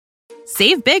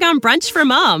Save big on brunch for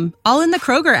mom, all in the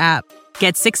Kroger app.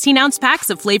 Get 16-ounce packs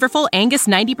of flavorful Angus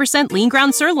 90% lean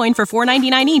ground sirloin for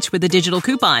 $4.99 each with a digital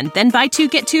coupon. Then buy 2,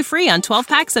 get 2 free on 12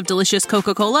 packs of delicious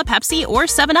Coca-Cola, Pepsi, or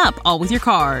 7-Up, all with your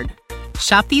card.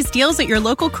 Shop these deals at your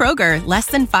local Kroger, less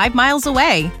than 5 miles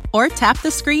away. Or tap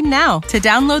the screen now to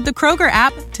download the Kroger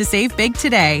app to save big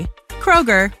today.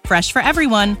 Kroger, fresh for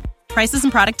everyone. Prices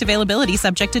and product availability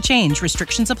subject to change.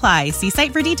 Restrictions apply. See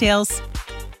site for details.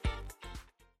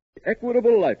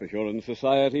 Equitable Life Assurance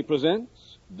Society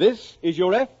presents This Is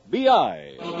Your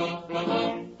FBI.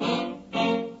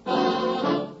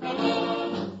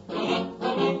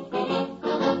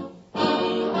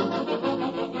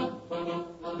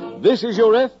 This is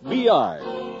Your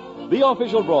FBI, the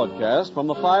official broadcast from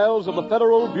the files of the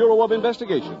Federal Bureau of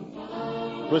Investigation.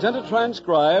 Presented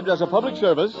transcribed as a public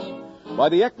service by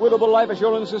the Equitable Life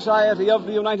Assurance Society of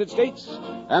the United States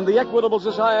and the Equitable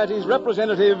Society's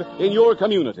representative in your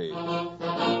community.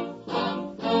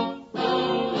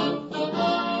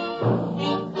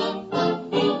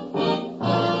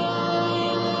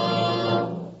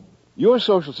 Your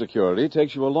Social Security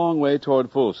takes you a long way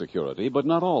toward full security, but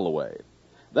not all the way.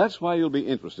 That's why you'll be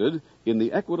interested in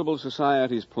the Equitable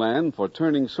Society's plan for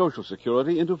turning Social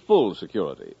Security into full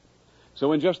security.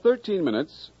 So in just 13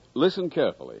 minutes, listen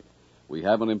carefully. We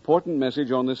have an important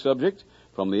message on this subject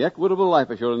from the Equitable Life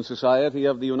Assurance Society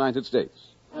of the United States.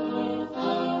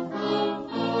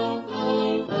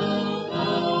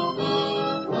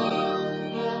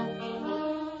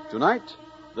 Tonight,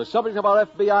 the subject of our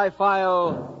FBI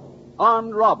file,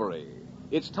 armed robbery.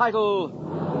 Its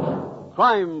title,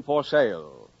 Crime for Sale.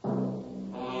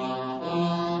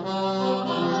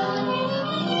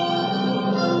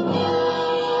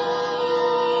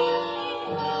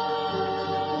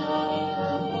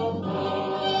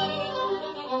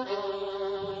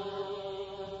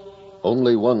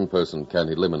 Only one person can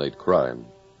eliminate crime.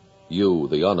 You,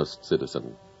 the honest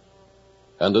citizen.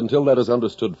 And until that is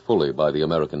understood fully by the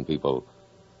American people,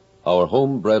 our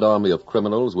homebred army of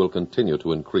criminals will continue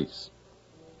to increase.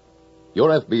 Your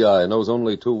FBI knows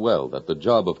only too well that the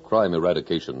job of crime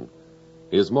eradication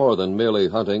is more than merely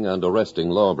hunting and arresting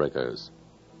lawbreakers.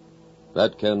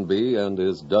 That can be and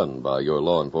is done by your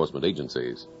law enforcement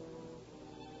agencies.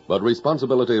 But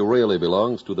responsibility really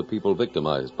belongs to the people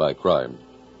victimized by crime.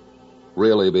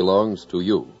 Really belongs to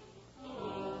you.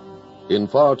 In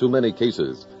far too many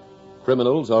cases,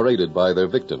 criminals are aided by their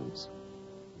victims.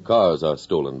 Cars are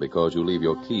stolen because you leave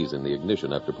your keys in the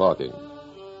ignition after parking.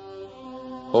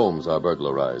 Homes are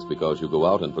burglarized because you go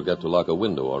out and forget to lock a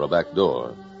window or a back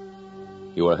door.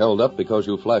 You are held up because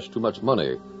you flashed too much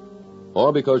money,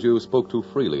 or because you spoke too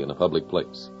freely in a public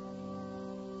place.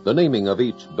 The naming of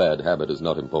each bad habit is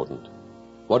not important.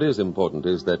 What is important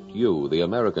is that you, the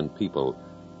American people,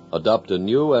 adopt a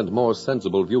new and more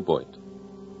sensible viewpoint.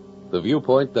 The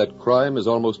viewpoint that crime is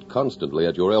almost constantly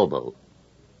at your elbow,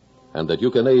 and that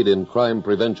you can aid in crime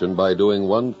prevention by doing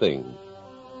one thing: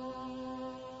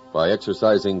 by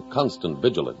exercising constant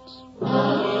vigilance.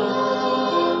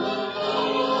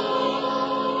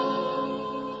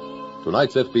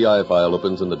 Tonight's FBI file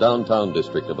opens in the downtown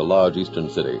district of a large eastern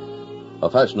city. A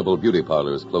fashionable beauty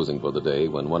parlor is closing for the day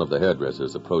when one of the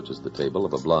hairdressers approaches the table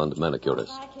of a blonde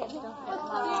manicurist.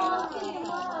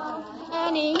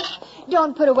 Annie,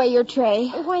 don't put away your tray.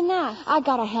 Why not? I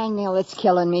got a hangnail that's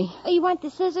killing me. Oh, you want the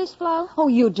scissors, Flo? Oh,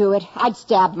 you do it. I'd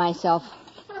stab myself.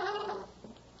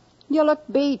 You look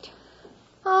beat.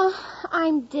 Oh,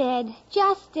 I'm dead.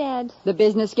 Just dead. The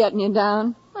business getting you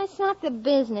down? Well, it's not the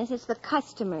business, it's the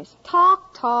customers.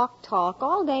 Talk, talk, talk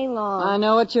all day long. I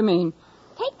know what you mean.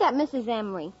 Take that Mrs.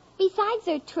 Emery. Besides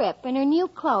her trip and her new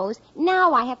clothes,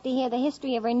 now I have to hear the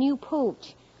history of her new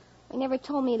pooch. They never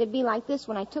told me it'd be like this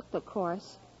when I took the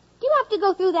course. Do you have to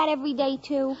go through that every day,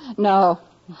 too? No.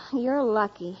 You're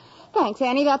lucky. Thanks,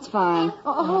 Annie. That's fine.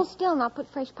 Oh, hold still and I'll put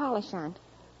fresh polish on.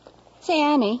 Say,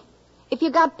 Annie, if you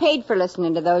got paid for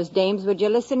listening to those dames, would you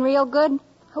listen real good?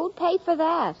 Who'd pay for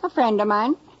that? A friend of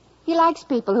mine. He likes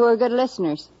people who are good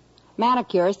listeners.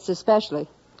 Manicurists especially.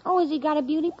 Oh, has he got a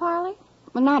beauty parlor?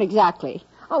 Well, not exactly.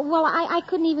 Oh, well, I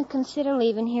couldn't even consider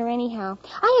leaving here anyhow.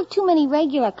 I have too many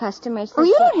regular customers. Oh,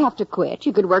 you don't have to quit.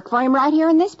 You could work for him right here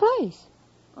in this place.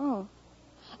 Oh.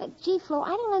 Gee, Flo,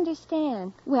 I don't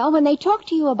understand. Well, when they talk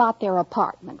to you about their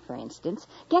apartment, for instance,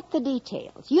 get the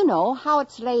details. You know, how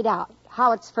it's laid out,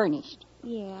 how it's furnished.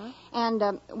 Yeah.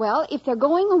 And, well, if they're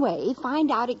going away,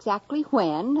 find out exactly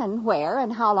when and where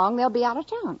and how long they'll be out of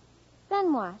town.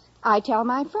 Then what? I tell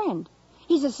my friend.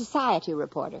 He's a society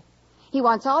reporter. He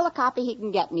wants all the copy he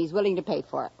can get, and he's willing to pay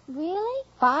for it. Really?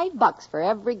 $5 for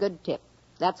every good tip.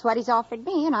 That's what he's offered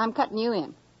me, and I'm cutting you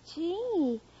in.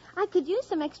 Gee, I could use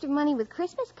some extra money with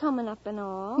Christmas coming up and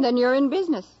all. Then you're in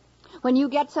business. When you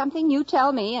get something, you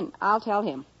tell me, and I'll tell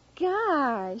him.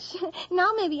 Gosh.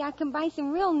 Now maybe I can buy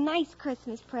some real nice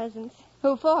Christmas presents.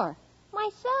 Who for?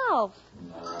 Myself.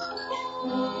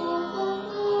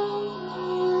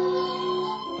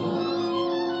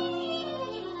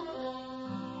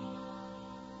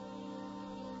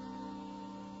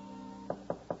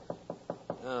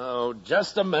 Oh,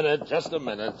 just a minute.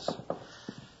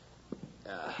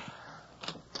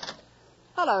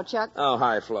 Hello, Chuck. Oh,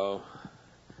 hi, Flo.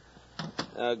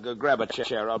 Go grab a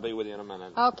chair. I'll be with you in a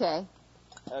minute. Okay.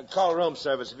 Call room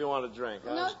service if you want a drink.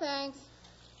 Huh? No, thanks.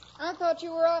 I thought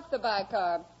you were off the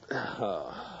bicarb.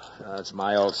 Oh, that's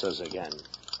my ulcers again.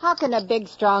 How can a big,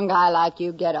 strong guy like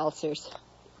you get ulcers?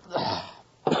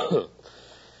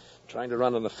 Trying to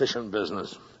run an efficient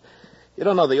business. You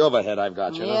don't know the overhead I've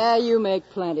got, you know? Yeah, you make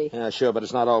plenty. Yeah, sure, but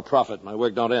it's not all profit. My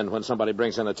work don't end when somebody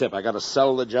brings in a tip. I got to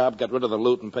sell the job, get rid of the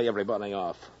loot, and pay everybody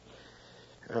off.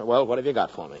 Well, what have you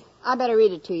got for me? I better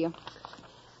read it to you.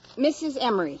 Mrs.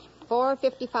 Emery,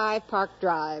 455 Park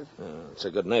Drive. It's a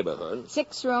good neighborhood.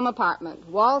 6-room apartment.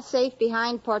 Wall safe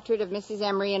behind portrait of Mrs.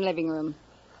 Emery in living room.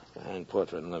 Behind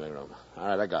portrait in living room. All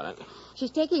right, I got it.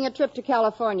 She's taking a trip to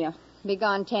California. Be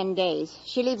gone 10 days.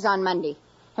 She leaves on Monday.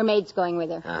 Her maid's going with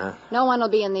her. Uh-huh. No one will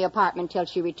be in the apartment till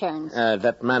she returns.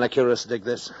 That manicurist dig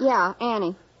this? Yeah,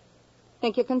 Annie.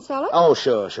 Think you can sell it? Oh,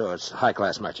 sure. It's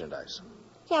high-class merchandise.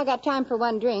 See, I got time for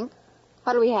one drink.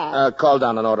 What do we have? Call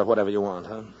down and order whatever you want,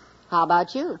 huh? How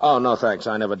about you? Oh, no, thanks.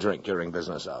 I never drink during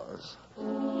business hours.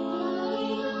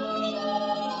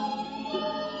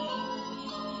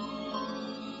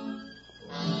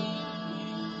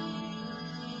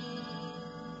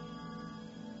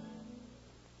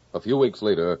 A few weeks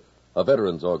later, a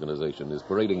veterans organization is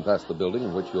parading past the building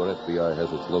in which your FBI has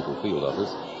its local field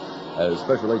office as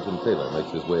Special Agent Taylor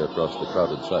makes his way across the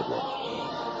crowded sidewalk.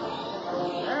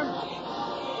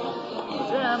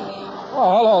 Jim.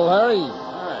 Oh, hello, Larry.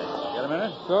 Hi. Got a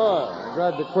minute? Sure. I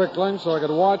grabbed a quick lens so I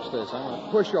could watch this. I'm a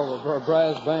pushover for a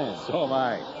brass band. So am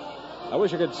I. I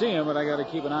wish I could see him, but I got to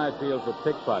keep an eye peeled for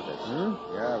pickpockets. Hmm?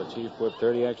 Yeah, the chief put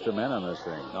 30 extra men on this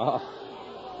thing. Oh.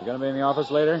 You going to be in the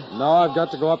office later? No, I've got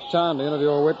to go uptown to interview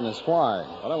a witness. Why?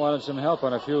 Well, I wanted some help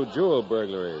on a few jewel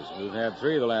burglaries. We've had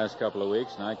 3 the last couple of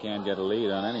weeks, and I can't get a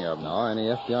lead on any of them. No, any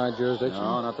FBI jurisdiction?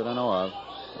 No, not that I know of.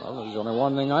 Well, there's only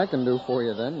one thing I can do for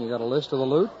you then. You got a list of the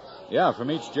loot? Yeah, from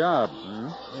each job. Hmm?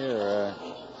 Here,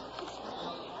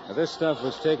 now this stuff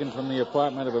was taken from the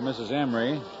apartment of a Mrs.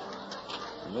 Emery.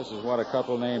 And this is what a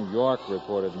couple named York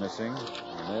reported missing.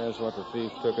 And there's what the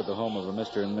thief took at the home of a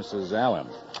Mr. and Mrs. Allen.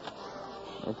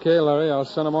 Okay, Larry, I'll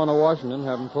send them on to Washington,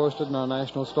 have them posted in our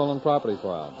National Stolen Property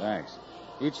File. Thanks.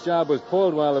 Each job was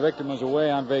pulled while the victim was away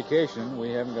on vacation.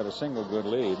 We haven't got a single good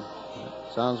lead.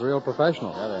 Sounds real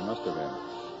professional. Yeah, they must have been.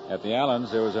 At the Allens,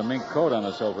 there was a mink coat on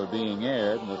the sofa being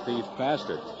aired, and the thief passed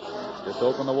it. Just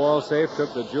opened the wall safe,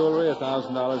 took the jewelry,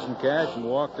 $1,000 in cash, and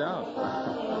walked out.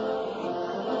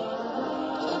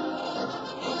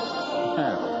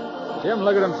 Jim,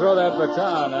 look at him throw that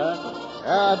baton, huh?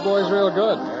 Yeah, that boy's real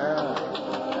good. Yeah.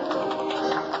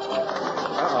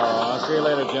 Uh-oh. I'll see you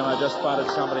later, Jim. I just spotted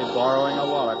somebody borrowing a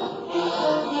wallet.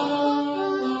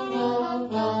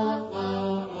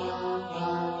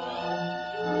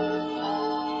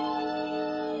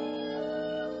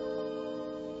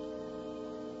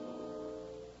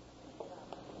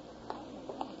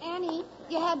 Annie,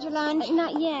 you had your lunch?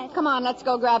 Not yet. Come on, let's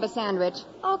go grab a sandwich.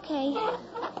 Okay.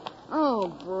 Oh,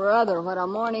 brother, what a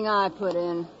morning I put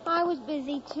in. I was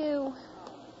busy, too.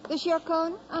 This your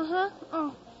cone? Uh-huh.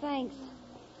 Oh, thanks.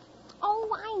 Oh,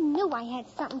 I knew I had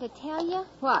something to tell you.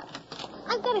 What?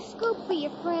 I've got a scoop for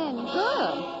your friend.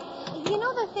 Good. You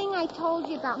know the thing I told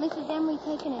you about Mrs. Emery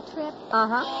taking a trip?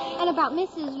 Uh-huh. And about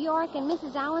Mrs. York and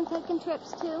Mrs. Allen taking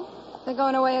trips, too? They're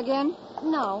going away again?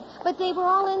 No, but they were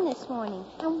all in this morning.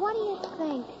 And what do you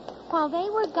think? While they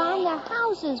were gone, their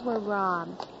houses were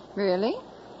robbed. Really?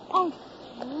 Oh,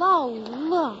 Flo,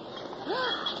 look.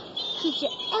 Did you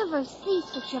ever see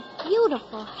such a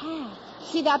beautiful hat?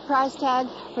 See that price tag?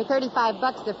 For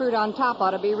 $35, the fruit on top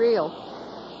ought to be real.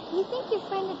 You think your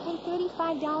friend would pay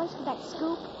 $35 for that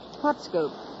scoop? What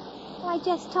scoop? Well, I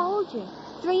just told you.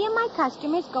 3 of my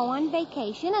customers go on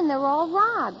vacation, and they're all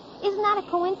robbed. Isn't that a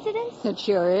coincidence? It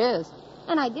sure is.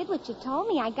 And I did what you told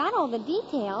me. I got all the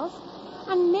details.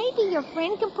 And maybe your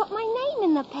friend can put my name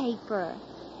in the paper.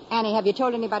 Annie, have you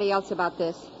told anybody else about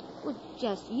this? Well,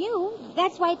 just you.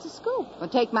 That's why it's a scoop. Well,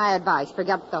 take my advice.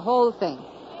 Forget the whole thing.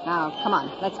 Now, come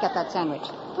on. Let's get that sandwich.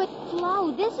 But,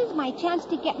 Flo, this is my chance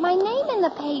to get my name in the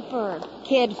paper.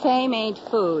 Kid, fame ain't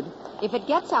food. If it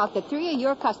gets out that 3 of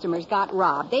your customers got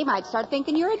robbed, they might start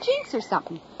thinking you're a jinx or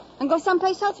something and go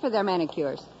someplace else for their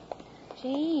manicures.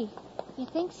 Gee, you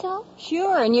think so?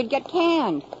 Sure, and you'd get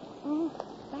canned. Oh,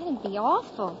 that'd be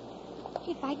awful.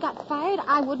 If I got fired,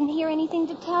 I wouldn't hear anything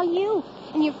to tell you.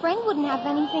 And your friend wouldn't have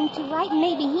anything to write, and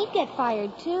maybe he'd get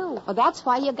fired, too. Well, that's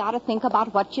why you gotta think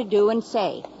about what you do and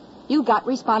say. You got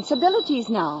responsibilities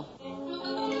now.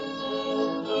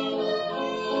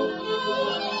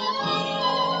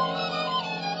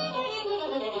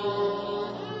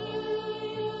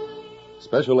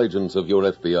 Special agents of your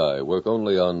FBI work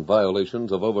only on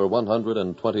violations of over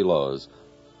 120 laws,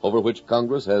 over which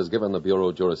Congress has given the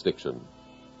Bureau jurisdiction.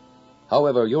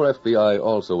 However, your FBI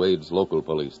also aids local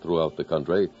police throughout the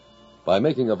country by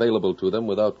making available to them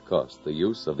without cost the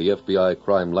use of the FBI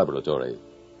Crime Laboratory.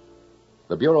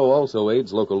 The Bureau also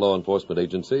aids local law enforcement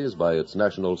agencies by its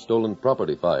National Stolen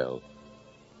Property File,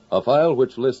 a file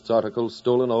which lists articles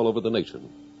stolen all over the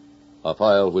nation, a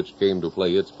file which came to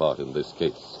play its part in this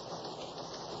case.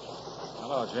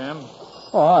 Hello, Jim.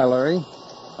 Oh, hi, Larry.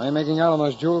 How are you making out on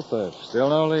those jewel thefts? Still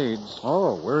no leads.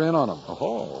 Oh, we're in on them.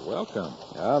 Oh, welcome.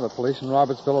 Yeah, the police in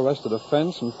Robertsville arrested a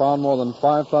fence and found more than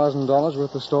 $5,000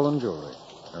 worth of stolen jewelry.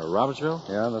 Robertsville?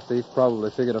 Yeah, the thief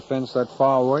probably figured a fence that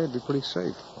far away would be pretty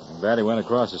safe. I'm glad he went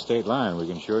across the state line. We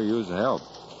can sure use the help.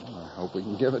 I hope we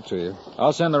can give it to you.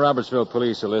 I'll send the Robertsville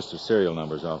police a list of serial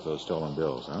numbers off those stolen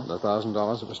bills, huh? The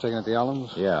 $1,000 that was taken at the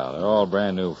Allens? Yeah, they're all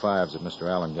brand new fives that Mr.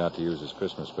 Allen got to use as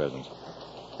Christmas presents.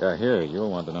 Yeah, here,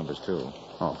 you'll want the numbers, too.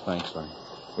 Oh, thanks, Larry.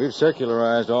 We've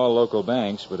circularized all local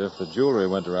banks, but if the jewelry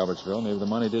went to Robertsville, maybe the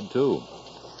money did, too.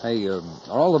 Hey, are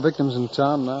all the victims in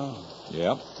town now?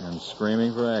 Yep, and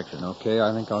screaming for action. Okay,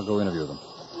 I think I'll go interview them.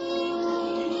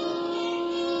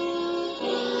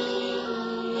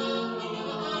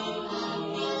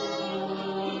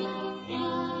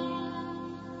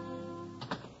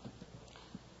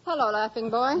 Hello, laughing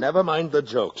boy. Never mind the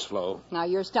jokes, Flo. Now,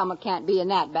 your stomach can't be in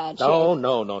that bad shape.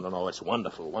 No. It's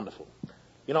wonderful, wonderful.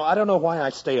 You know, I don't know why I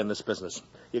stay in this business.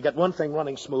 You get one thing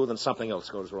running smooth and something else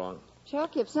goes wrong.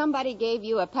 Chuck, if somebody gave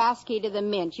you a pass key to the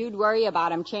mint, you'd worry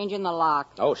about him changing the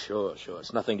lock. Oh, sure.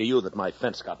 It's nothing to you that my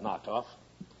fence got knocked off.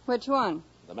 Which one?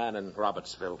 The man in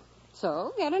Robertsville.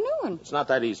 So, get a new one. It's not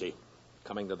that easy.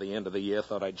 Coming to the end of the year,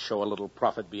 thought I'd show a little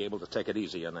profit, be able to take it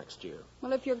easier next year.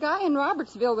 Well, if your guy in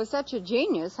Robertsville was such a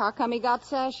genius, how come he got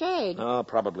sashayed? Oh,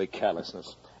 probably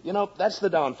carelessness. You know, that's the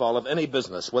downfall of any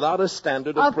business. Without a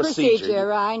standard of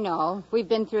procedure. I know. We've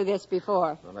been through this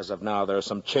before. Well, as of now, there are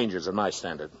some changes in my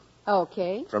standard.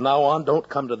 Okay. From now on, don't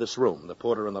come to this room. The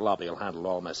porter in the lobby will handle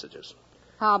all messages.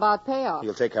 How about payoff?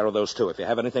 He'll take care of those, too. If you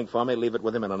have anything for me, leave it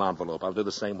with him in an envelope. I'll do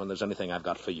the same when there's anything I've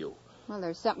got for you. Well,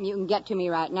 there's something you can get to me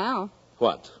right now.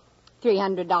 What?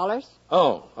 $300.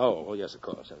 Oh, yes, of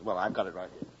course. Well, I've got it right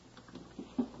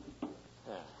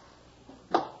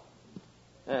here.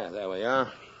 Yeah, there we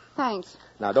are. Thanks.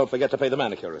 Now, don't forget to pay the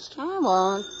manicurist. I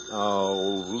won't.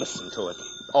 Oh, listen to it.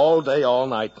 All day, all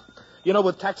night. You know,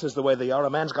 with taxes the way they are,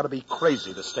 a man's got to be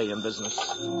crazy to stay in business.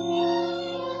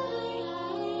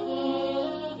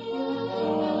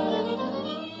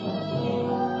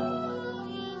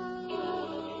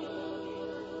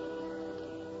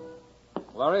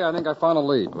 Larry, I think I found a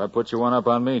lead. Well, that puts you one up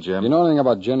on me, Jim. You know anything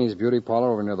about Jenny's Beauty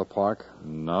Parlor over near the park?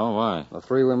 No, why? The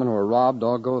 3 women who were robbed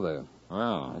all go there.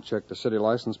 Well, I checked the City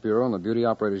License Bureau and the Beauty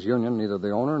Operators Union. Neither the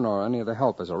owner nor any of the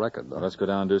help has a record, though. let's go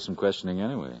down and do some questioning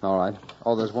anyway. All right.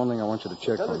 Oh, there's one thing I want you to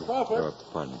check for me. Crawford.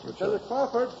 Pardon me, Charlie. Lieutenant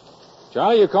Crawford.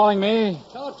 Charlie, you calling me?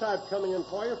 Teletype coming in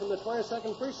for you from the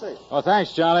 22nd Precinct. Oh,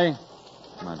 thanks, Charlie.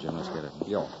 Come on, Jim, let's get it.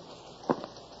 Yo.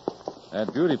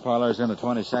 That beauty parlor's in the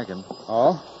 22nd.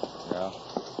 Oh? Yeah.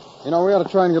 You know, we ought to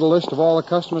try and get a list of all the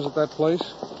customers at that place.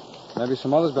 Maybe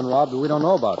some others been robbed that we don't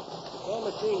know about. Call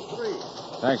machine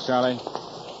 3. Thanks, Charlie.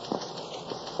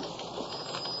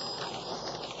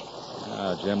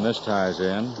 Jim, this ties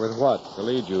in. With what? The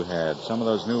lead you had. Some of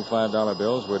those new $5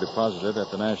 bills were deposited at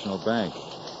the National Bank.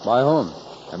 By whom?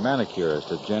 A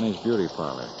manicurist at Jenny's Beauty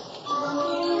Parlor.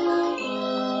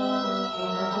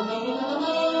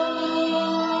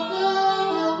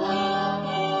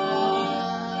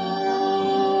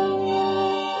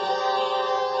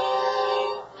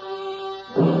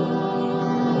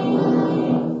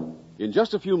 In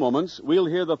just a few moments, we'll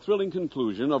hear the thrilling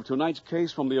conclusion of tonight's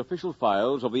case from the official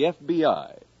files of the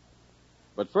FBI.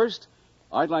 But first,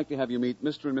 I'd like to have you meet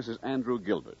Mr. and Mrs. Andrew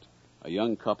Gilbert, a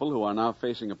young couple who are now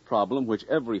facing a problem which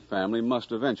every family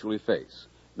must eventually face.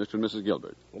 Mr. and Mrs.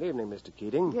 Gilbert. Good evening, Mr.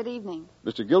 Keating. Good evening.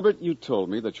 Mr. Gilbert, you told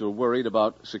me that you're worried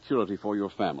about security for your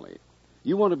family.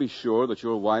 You want to be sure that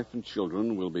your wife and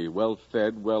children will be well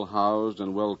fed, well housed,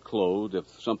 and well clothed if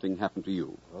something happened to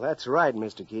you. Well, that's right,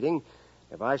 Mr. Keating.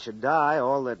 If I should die,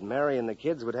 all that Mary and the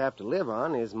kids would have to live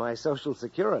on is my Social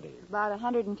Security. About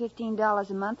 $115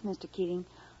 a month, Mr. Keating.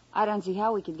 I don't see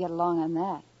how we could get along on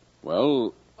that.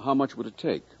 Well, how much would it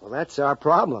take? Well, that's our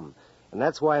problem. And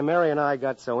that's why Mary and I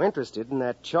got so interested in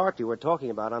that chart you were talking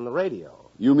about on the radio.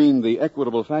 You mean the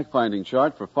equitable fact-finding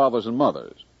chart for fathers and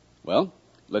mothers? Well,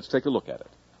 let's take a look at it.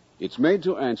 It's made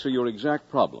to answer your exact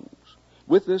problems.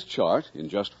 With this chart, in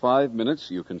just 5 minutes,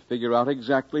 you can figure out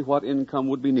exactly what income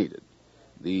would be needed.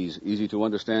 These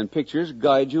easy-to-understand pictures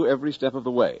guide you every step of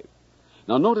the way.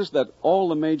 Now, notice that all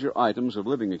the major items of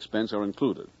living expense are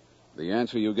included. The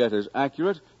answer you get is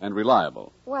accurate and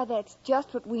reliable. Why, that's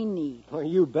just what we need. Well,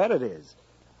 you bet it is.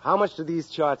 How much do these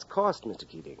charts cost, Mr.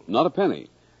 Keating? Not a penny.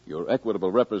 Your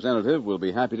equitable representative will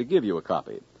be happy to give you a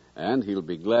copy, and he'll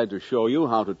be glad to show you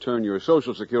how to turn your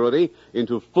Social Security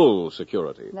into full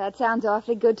security. That sounds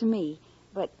awfully good to me.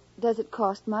 But does it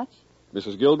cost much?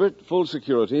 Mrs. Gilbert, full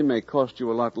security may cost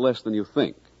you a lot less than you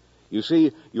think. You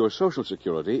see, your Social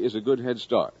Security is a good head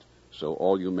start, so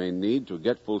all you may need to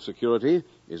get full security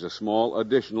is a small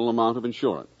additional amount of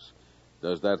insurance.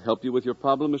 Does that help you with your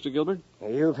problem, Mr. Gilbert?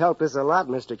 You've helped us a lot,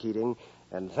 Mr. Keating,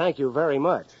 and thank you very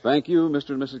much. Thank you,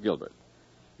 Mr. and Mrs. Gilbert.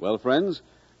 Well, friends,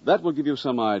 that will give you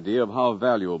some idea of how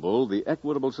valuable the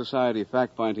Equitable Society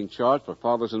fact-finding chart for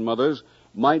fathers and mothers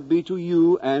might be to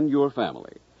you and your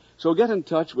family. So get in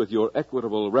touch with your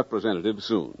Equitable representative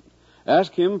soon.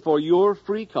 Ask him for your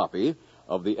free copy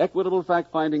of the Equitable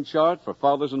Fact-Finding Chart for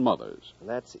Fathers and Mothers.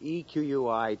 That's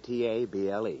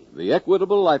EQUITABLE. The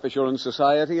Equitable Life Assurance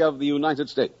Society of the United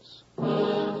States.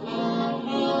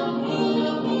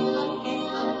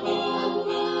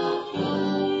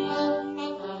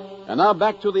 And now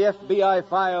back to the FBI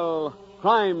file,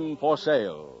 Crime for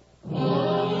Sale.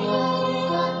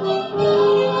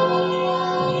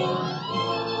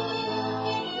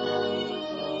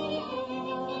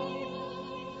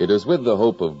 It is with the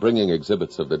hope of bringing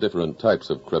exhibits of the different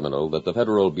types of criminal that the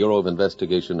Federal Bureau of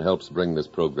Investigation helps bring this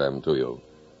program to you,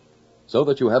 so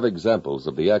that you have examples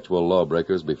of the actual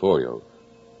lawbreakers before you,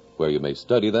 where you may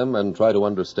study them and try to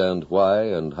understand why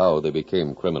and how they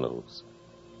became criminals.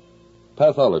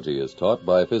 Pathology is taught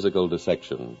by physical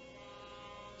dissection.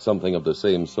 Something of the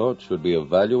same sort should be of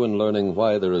value in learning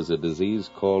why there is a disease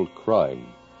called crime.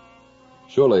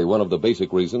 Surely one of the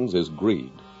basic reasons is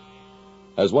greed.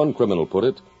 As one criminal put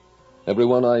it,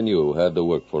 everyone I knew had to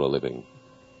work for a living.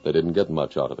 They didn't get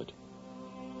much out of it.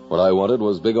 What I wanted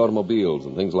was big automobiles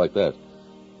and things like that.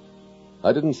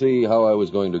 I didn't see how I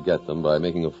was going to get them by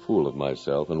making a fool of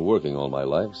myself and working all my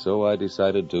life, so I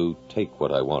decided to take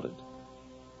what I wanted.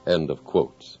 End of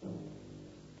quotes.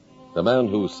 The man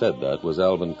who said that was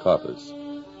Alvin Karpis,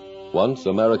 once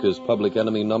America's public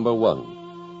enemy number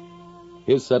one.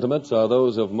 His sentiments are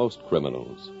those of most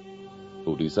criminals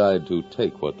who decide to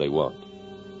take what they want.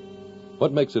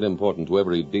 What makes it important to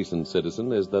every decent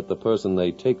citizen is that the person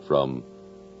they take from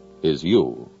is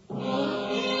you.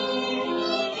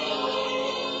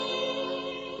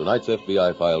 Tonight's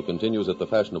FBI file continues at the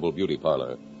fashionable beauty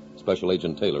parlor. Special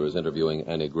Agent Taylor is interviewing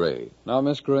Annie Gray. Now,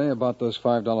 Miss Gray, about those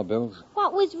 $5 bills?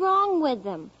 What was wrong with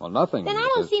them? Well, nothing. Then I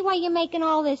don't see why you're making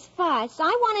all this fuss. I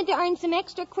wanted to earn some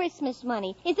extra Christmas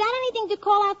money. Is that anything to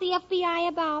call out the FBI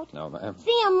about? No, ma'am.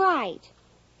 See, I'm right.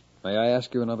 May I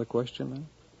ask you another question, ma'am?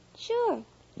 Sure.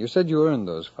 You said you earned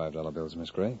those $5 bills,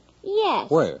 Miss Gray. Yes.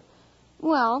 Where?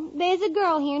 Well, there's a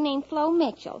girl here named Flo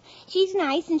Mitchell. She's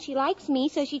nice and she likes me,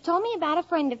 so she told me about a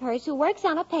friend of hers who works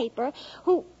on a paper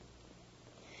who...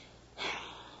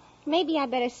 Maybe I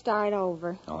better start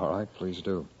over. All right, please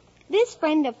do. This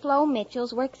friend of Flo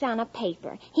Mitchell's works on a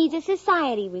paper. He's a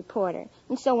society reporter.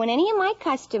 And so when any of my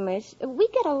customers... We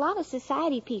get a lot of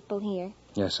society people here.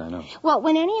 Yes, I know. Well,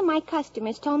 when any of my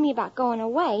customers told me about going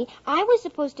away, I was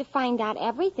supposed to find out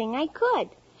everything I could.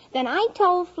 Then I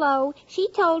told Flo, she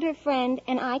told her friend,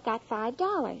 and I got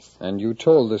 $5. And you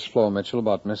told this Flo Mitchell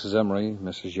about Mrs. Emery,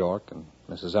 Mrs. York, and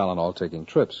Mrs. Allen all taking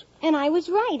trips. And I was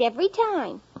right every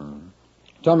time.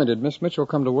 Tell me, did Miss Mitchell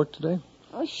come to work today?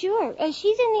 Oh, sure.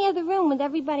 She's in the other room with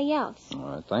everybody else. All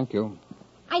right, thank you.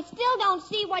 I still don't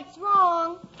see what's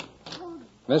wrong.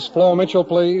 Miss Flo Mitchell,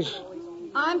 please.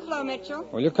 I'm Flo Mitchell.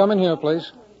 Will you come in here,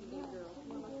 please?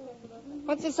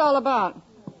 What's this all about?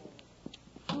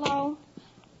 Flo,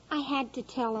 I had to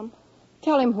tell him.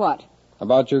 Tell him what?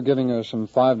 About you giving her some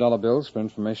 $5 bills for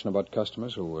information about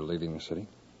customers who were leaving the city.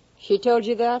 She told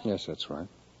you that? Yes, that's right.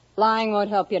 Lying won't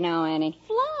help you now, Annie.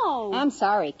 Flo! I'm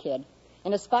sorry, kid.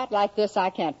 In a spot like this, I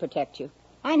can't protect you.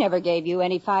 I never gave you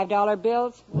any $5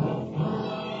 bills.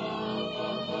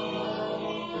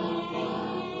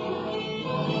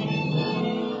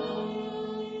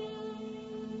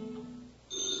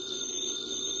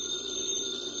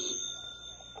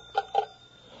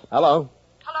 Hello?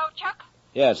 Hello, Chuck?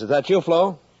 Yes, is that you,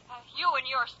 Flo? You and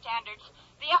your standards.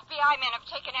 The FBI men have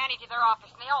taken Annie to their office,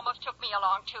 and they almost took me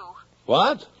along, too.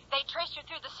 What? They traced her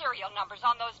through the serial numbers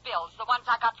on those bills, the ones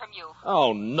I got from you.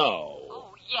 Oh, no.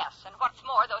 Oh, yes, and what's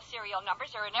more, those serial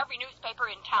numbers are in every newspaper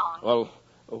in town. Well,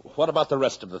 what about the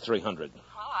rest of the 300?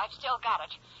 Well, I've still got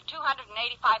it.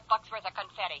 $285 worth of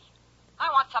confetti.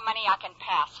 I want some money I can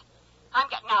pass.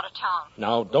 I'm getting out of town.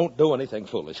 Now, don't do anything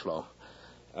foolish, Flo.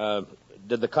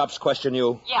 Did the cops question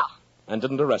you? Yeah. And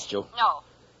didn't arrest you? No.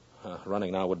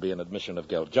 Running now would be an admission of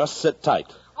guilt. Just sit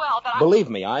tight. Well, but Believe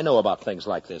me, I know about things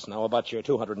like this. Now, about your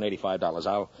 $285,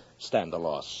 I'll stand the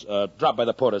loss. Drop by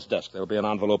the porter's desk. There'll be an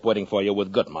envelope waiting for you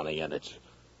with good money in it.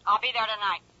 I'll be there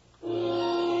tonight.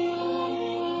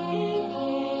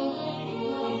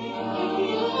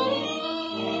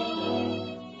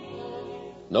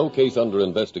 No case under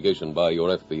investigation by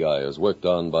your FBI is worked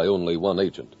on by only one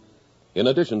agent. In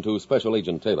addition to Special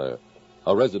Agent Taylor,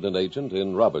 a resident agent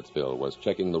in Robertsville was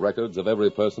checking the records of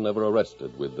every person ever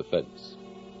arrested with the feds.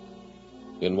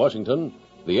 In Washington,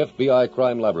 the FBI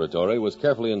Crime Laboratory was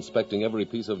carefully inspecting every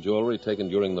piece of jewelry taken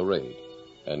during the raid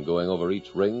and going over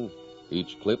each ring,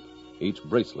 each clip, each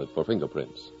bracelet for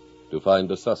fingerprints to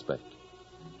find a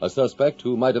suspect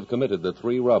who might have committed the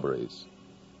 3 robberies.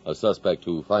 A suspect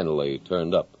who finally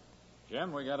turned up.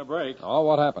 Jim, we got a break. Oh,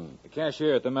 what happened? The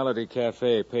cashier at the Melody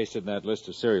Cafe pasted that list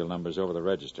of serial numbers over the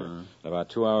register. About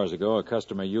 2 hours ago, a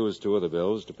customer used 2 of the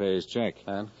bills to pay his check.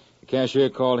 And? The cashier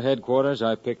called headquarters.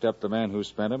 I picked up the man who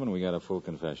spent them, and we got a full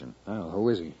confession. Oh, who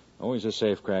is he? Oh, he's a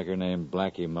safecracker named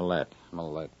Blackie Millette.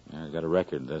 Millette. Yeah, he's got a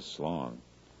record this long.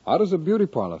 How does a beauty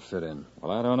parlor fit in?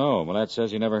 Well, I don't know. Millette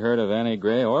says he never heard of Annie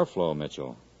Gray or Flo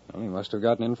Mitchell. Well, he must have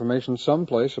gotten information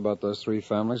someplace about those 3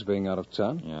 families being out of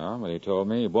town. Yeah, but he told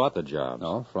me he bought the jobs.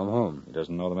 No, from whom? He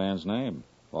doesn't know the man's name.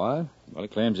 Why? Well, he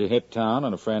claims he hit town,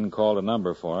 and a friend called a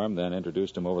number for him, then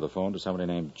introduced him over the phone to somebody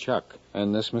named Chuck.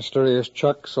 And this mysterious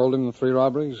Chuck sold him the 3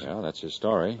 robberies? Yeah, that's his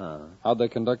story. How'd they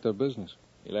conduct their business?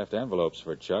 He left envelopes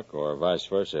for Chuck, or vice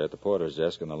versa, at the porter's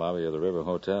desk in the lobby of the River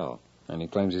Hotel. And he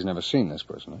claims he's never seen this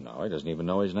person, huh? No, he doesn't even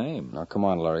know his name. Now, come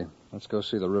on, Larry. Let's go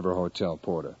see the River Hotel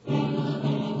porter.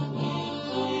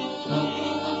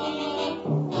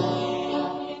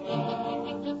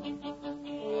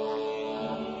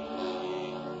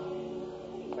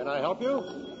 Can I help you?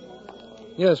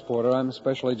 Yes, Porter. I'm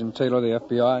Special Agent Taylor of the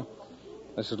FBI.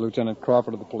 This is Lieutenant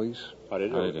Crawford of the police. How do you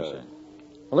do? How do you do, sir?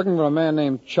 We're looking for a man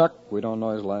named Chuck. We don't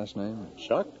know his last name.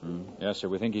 Chuck? Yes, sir.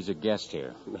 We think he's a guest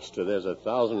here. Mister, there's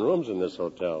 1,000 rooms in this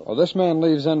hotel. Well, this man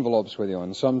leaves envelopes with you,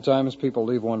 and sometimes people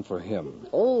leave one for him.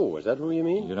 Oh, is that who you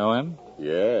mean? You know him?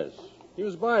 Yes. He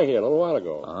was by here a little while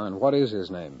ago. And what is his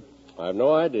name? I have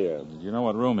no idea. Do you know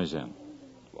what room he's in?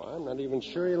 Well, I'm not even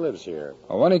sure he lives here.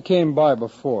 Well, when he came by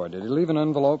before, did he leave an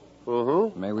envelope?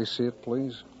 Mm-hmm. May we see it,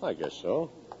 please? I guess so.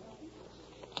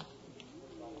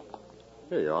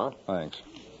 Here you are. Thanks.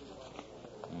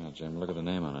 Yeah, Jim, look at the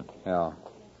name on it. Yeah.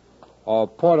 Oh,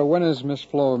 Porter, when is Miss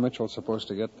Flo Mitchell supposed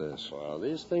to get this? Well,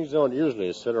 these things don't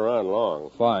usually sit around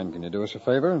long. Fine. Can you do us a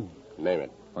favor? Name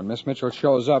it. When Miss Mitchell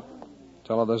shows up,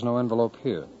 tell her there's no envelope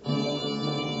here.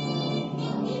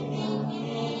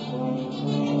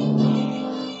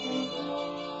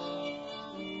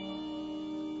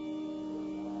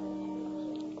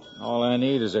 All I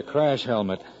need is a crash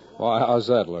helmet. Why, how's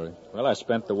that, Larry? Well, I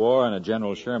spent the war in a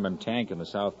General Sherman tank in the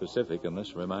South Pacific, and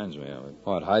this reminds me of it.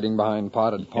 What, hiding behind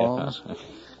potted palms? Yeah.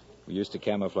 We used to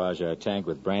camouflage our tank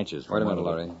with branches. Wait a minute,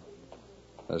 Larry.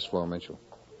 There's Flo Mitchell.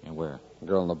 And where? The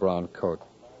girl in the brown coat.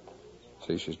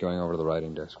 See, she's going over to the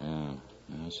writing desk. Yeah,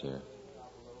 I see her.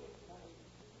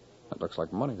 That looks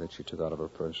like money that she took out of her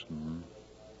purse.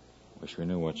 Wish we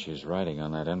knew what she's writing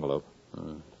on that envelope.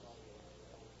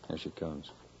 Here she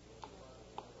comes.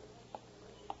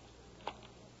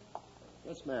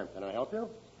 Yes, ma'am. Can I help you?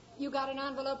 You got an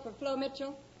envelope for Flo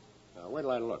Mitchell? Wait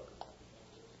till I look.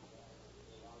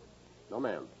 No,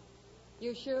 ma'am.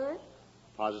 You sure?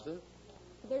 Positive?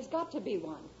 There's got to be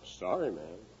one. Sorry,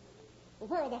 ma'am. Well,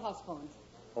 where are the house phones?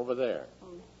 Over there.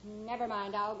 Oh, never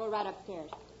mind. I'll go right upstairs.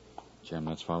 Jim,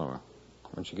 let's follow her.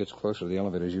 When she gets closer to the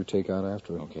elevators, you take out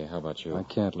after her. Okay, how about you? I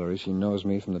can't, Larry. She knows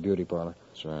me from the beauty parlor.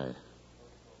 That's right.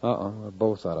 We're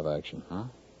both out of action. Huh?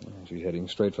 Yeah, she's heading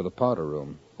straight for the powder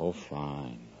room. Oh,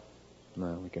 fine.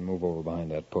 Now, we can move over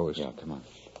behind that post. Yeah, come on.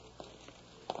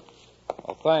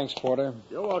 Oh, thanks, Porter.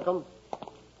 You're welcome.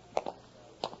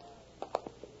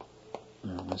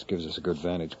 Well, this gives us a good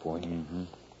vantage point. Mm-hmm.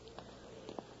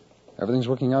 Everything's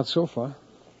working out so far.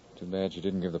 Too bad you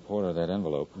didn't give the porter that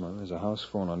envelope. Well, there's a house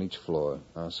phone on each floor.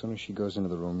 Now, as soon as she goes into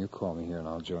the room, you call me here and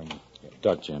I'll join you. Yeah,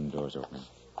 duck, Jim. Door's open.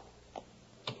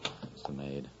 It's the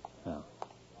maid. Yeah.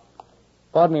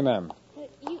 Pardon me, ma'am.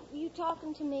 You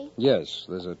talking to me? Yes,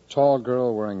 there's a tall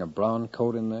girl wearing a brown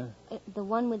coat in there. The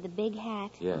one with the big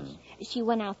hat? Yes. She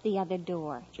went out the other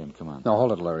door. Jim, come on. Now,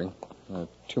 hold it, Larry.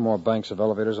 2 more banks of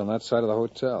elevators on that side of the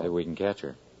hotel. Maybe we can catch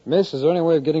her. Miss, is there any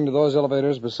way of getting to those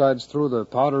elevators besides through the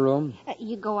powder room?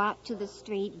 You go out to the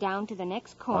street, down to the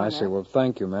next corner. I see. Well,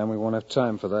 thank you, ma'am. We won't have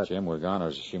time for that. Jim, we're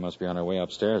goners. She must be on her way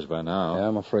upstairs by now. Yeah,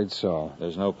 I'm afraid so.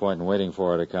 There's no point in waiting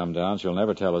for her to come down. She'll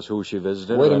never tell us who she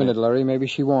visited. Wait a minute, Larry. Maybe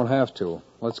she won't have to.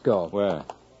 Let's go. Where?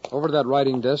 Over to that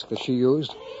writing desk that she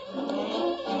used.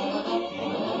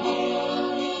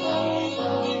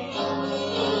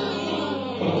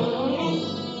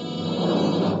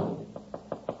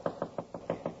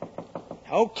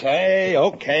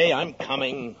 Okay, I'm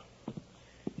coming.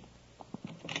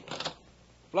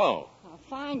 Flo. A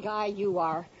fine guy you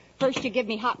are. First you give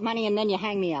me hot money and then you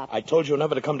hang me up. I told you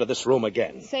never to come to this room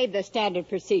again. Save the standard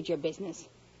procedure business.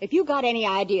 If you got any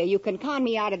idea you can con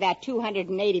me out of that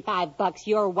 $285,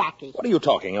 you're wacky. What are you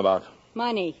talking about?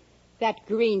 Money. That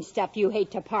green stuff you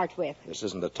hate to part with. This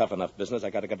isn't a tough enough business.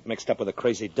 I got to get mixed up with a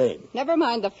crazy dame. Never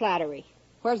mind the flattery.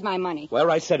 Where's my money? Where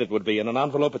I said it would be, in an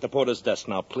envelope at the porter's desk.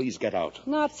 Now, please get out.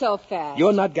 Not so fast.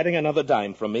 You're not getting another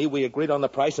dime from me. We agreed on the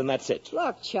price, and that's it.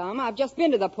 Look, chum, I've just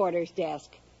been to the porter's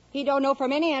desk. He don't know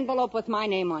from any envelope with my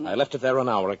name on it. I left it there an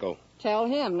hour ago. Tell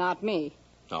him, not me.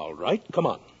 All right, come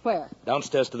on. Where?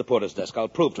 Downstairs to the porter's desk. I'll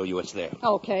prove to you it's there.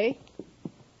 Okay.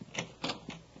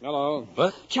 Hello.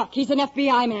 What? Chuck, he's an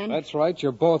FBI man. That's right.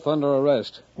 You're both under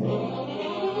arrest.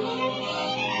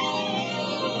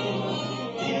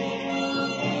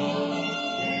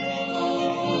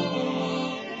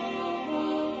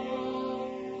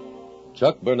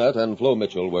 Chuck Burnett and Flo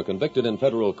Mitchell were convicted in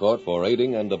federal court for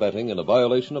aiding and abetting in a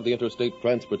violation of the Interstate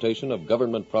Transportation of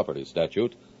Government Property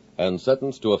statute and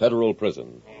sentenced to a federal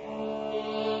prison.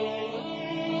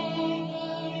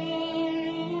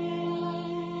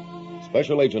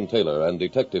 Special Agent Taylor and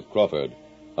Detective Crawford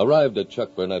arrived at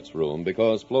Chuck Burnett's room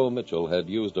because Flo Mitchell had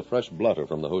used a fresh blotter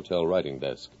from the hotel writing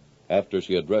desk after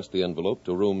she addressed the envelope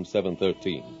to room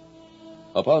 713.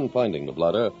 Upon finding the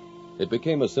blotter, it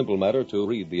became a simple matter to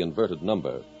read the inverted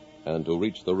number and to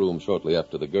reach the room shortly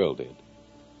after the girl did.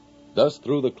 Thus,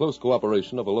 through the close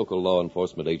cooperation of a local law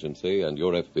enforcement agency and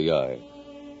your FBI,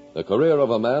 the career of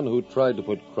a man who tried to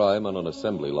put crime on an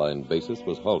assembly line basis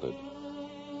was halted.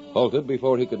 Halted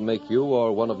before he could make you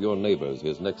or one of your neighbors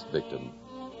his next victim.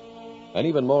 An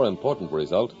even more important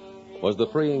result was the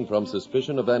freeing from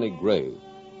suspicion of Annie Gray,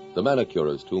 the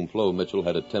manicurist whom Flo Mitchell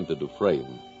had attempted to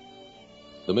frame.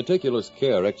 The meticulous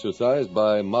care exercised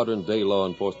by modern-day law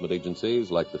enforcement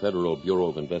agencies like the Federal Bureau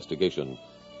of Investigation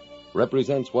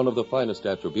represents one of the finest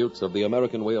attributes of the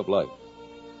American way of life,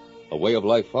 a way of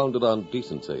life founded on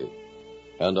decency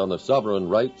and on the sovereign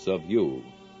rights of you,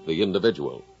 the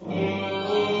individual.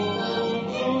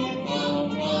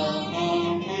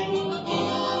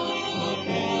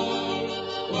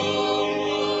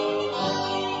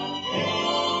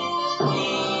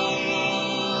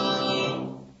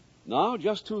 Now,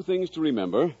 just 2 things to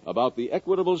remember about the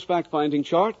Equitable's fact-finding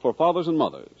chart for fathers and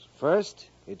mothers. First,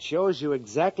 it shows you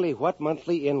exactly what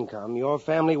monthly income your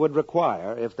family would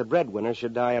require if the breadwinner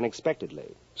should die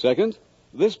unexpectedly. Second,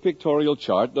 this pictorial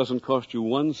chart doesn't cost you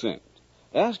 1 cent.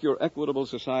 Ask your Equitable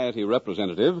Society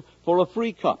representative for a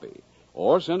free copy,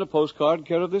 or send a postcard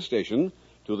care of this station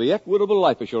to the Equitable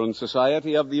Life Assurance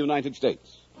Society of the United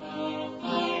States.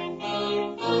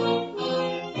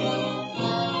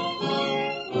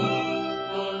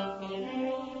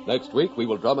 Next week, we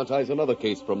will dramatize another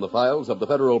case from the files of the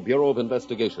Federal Bureau of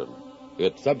Investigation.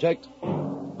 Its subject,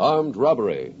 armed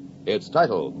robbery. Its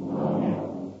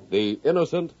title, The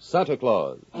Innocent Santa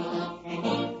Claus.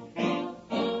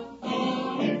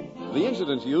 The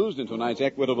incidents used in tonight's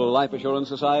Equitable Life Assurance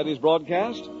Society's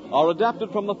broadcast are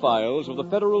adapted from the files of the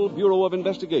Federal Bureau of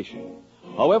Investigation.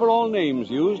 However, all names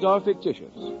used are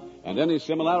fictitious, and any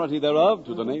similarity thereof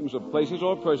to the names of places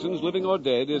or persons living or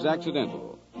dead is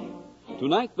accidental.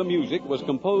 Tonight, the music was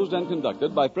composed and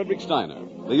conducted by Frederick Steiner.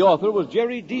 The author was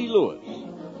Jerry D. Lewis.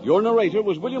 Your narrator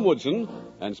was William Woodson,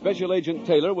 and Special Agent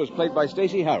Taylor was played by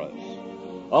Stacey Harris.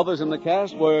 Others in the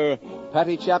cast were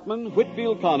Patty Chapman,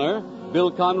 Whitfield Connor, Bill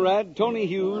Conrad, Tony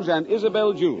Hughes, and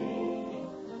Isabel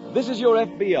Jewell. This Is Your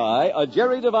FBI, a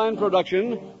Jerry Devine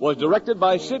production, was directed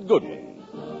by Sid Goodwin.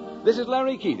 This is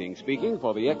Larry Keating speaking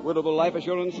for the Equitable Life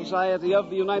Assurance Society of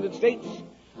the United States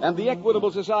and the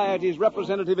Equitable Society's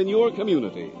representative in your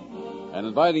community, and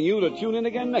inviting you to tune in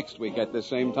again next week at this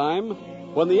same time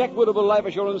when the Equitable Life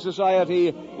Assurance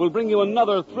Society will bring you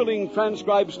another thrilling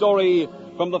transcribed story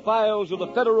from the files of the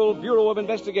Federal Bureau of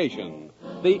Investigation,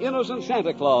 The Innocent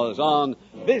Santa Claus, on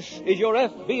This Is Your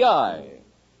FBI.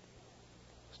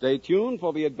 Stay tuned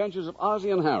for the adventures of Ozzie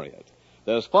and Harriet.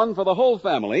 There's fun for the whole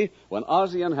family when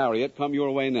Ozzie and Harriet come your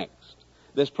way next.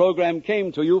 This program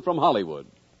came to you from Hollywood.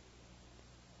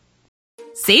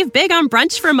 Save big on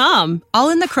brunch for Mom,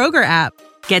 all in the Kroger app.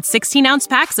 Get 16-ounce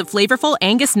packs of flavorful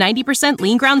Angus 90%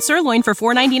 lean ground sirloin for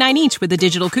 $4.99 each with a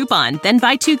digital coupon. Then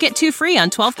buy 2, get 2 free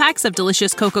on 12 packs of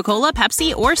delicious Coca-Cola,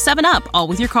 Pepsi, or 7-Up, all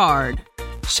with your card.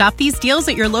 Shop these deals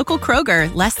at your local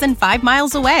Kroger, less than 5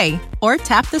 miles away. Or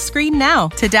tap the screen now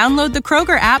to download the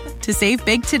Kroger app to save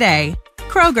big today.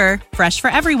 Kroger, fresh for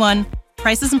everyone.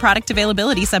 Prices and product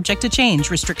availability subject to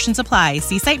change. Restrictions apply.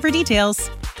 See site for details.